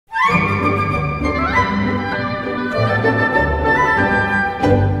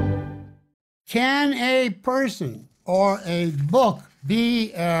Can a person or a book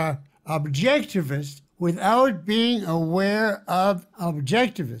be objectivist without being aware of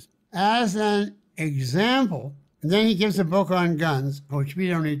objectivism? As an example, and then he gives a book on guns, which we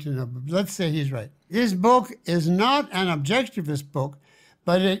don't need to know, but let's say he's right. This book is not an objectivist book,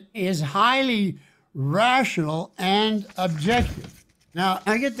 but it is highly rational and objective. Now,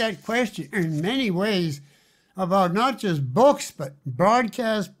 I get that question in many ways about not just books, but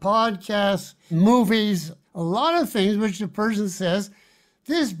broadcasts, podcasts, movies, a lot of things which the person says,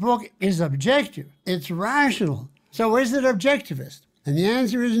 this book is objective, it's rational. So is it objectivist? And the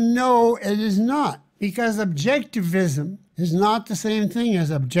answer is no, it is not, because objectivism is not the same thing as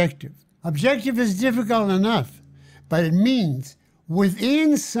objective. Objective is difficult enough, but it means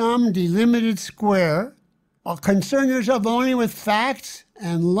within some delimited square, concern yourself only with facts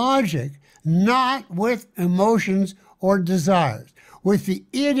and logic, not with emotions or desires. With the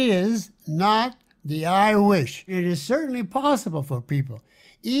it is, not the I wish. It is certainly possible for people,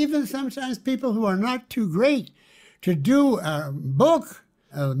 even sometimes people who are not too great, to do a book,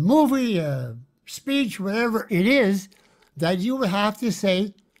 a movie, a speech, whatever it is, that you would have to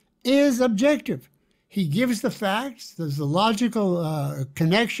say is objective. He gives the facts, there's a logical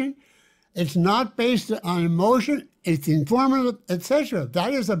connection. It's not based on emotion, it's informative, etc.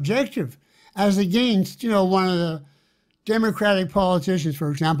 That is objective, as against, one of the Democratic politicians, for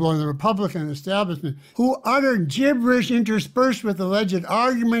example, or the Republican establishment, who utter gibberish interspersed with alleged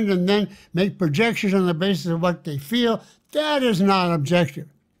argument and then make projections on the basis of what they feel. That is not objective.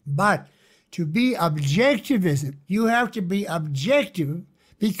 But to be objectivism, you have to be objective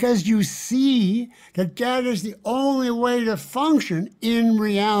because you see that that is the only way to function in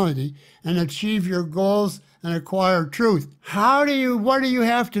reality and achieve your goals and acquire truth. What do you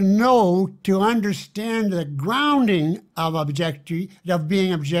have to know to understand the grounding of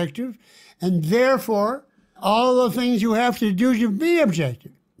being objective, and therefore all the things you have to do to be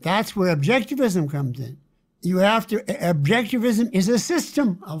objective? That's where objectivism comes in. Objectivism is a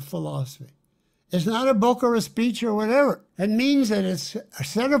system of philosophy. It's not a book or a speech or whatever. It means that it's a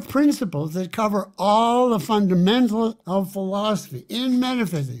set of principles that cover all the fundamentals of philosophy, in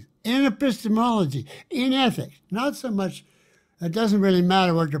metaphysics, in epistemology, in ethics. Not so much, it doesn't really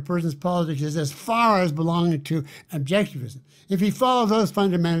matter what the person's politics is as far as belonging to objectivism. If he follows those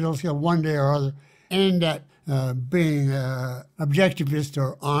fundamentals, he'll one day or other end at being objectivist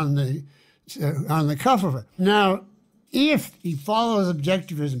or on the cuff of it. Now, if he follows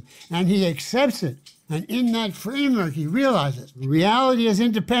objectivism and he accepts it, and in that framework he realizes reality is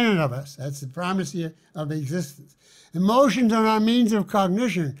independent of us, that's the primacy of existence. Emotions are our means of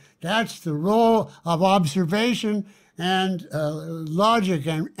cognition. That's the role of observation and logic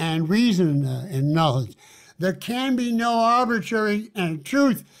and reason in knowledge. There can be no arbitrary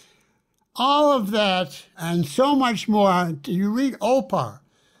truth. All of that and so much more, you read Opar,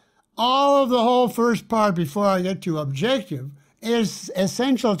 all of the whole first part before I get to objective is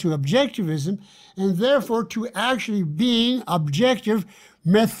essential to objectivism and therefore to actually being objective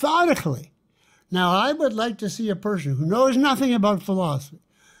methodically. Now, I would like to see a person who knows nothing about philosophy,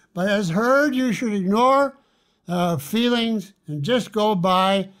 but has heard you should ignore feelings and just go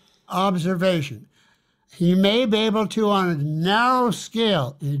by observation. He may be able to, on a narrow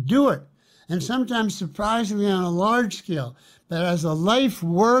scale, do it, and sometimes surprisingly on a large scale, but as a life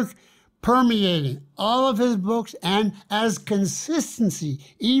work permeating all of his books and as consistency,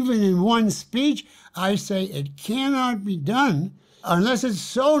 even in one speech, I say it cannot be done unless it's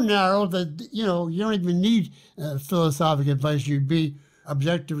so narrow that, you don't even need philosophic advice. You'd be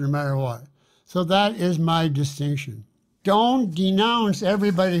objective no matter what. So that is my distinction. Don't denounce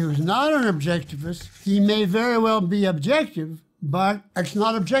everybody who's not an objectivist. He may very well be objective, but it's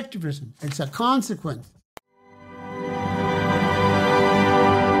not objectivism. It's a consequence.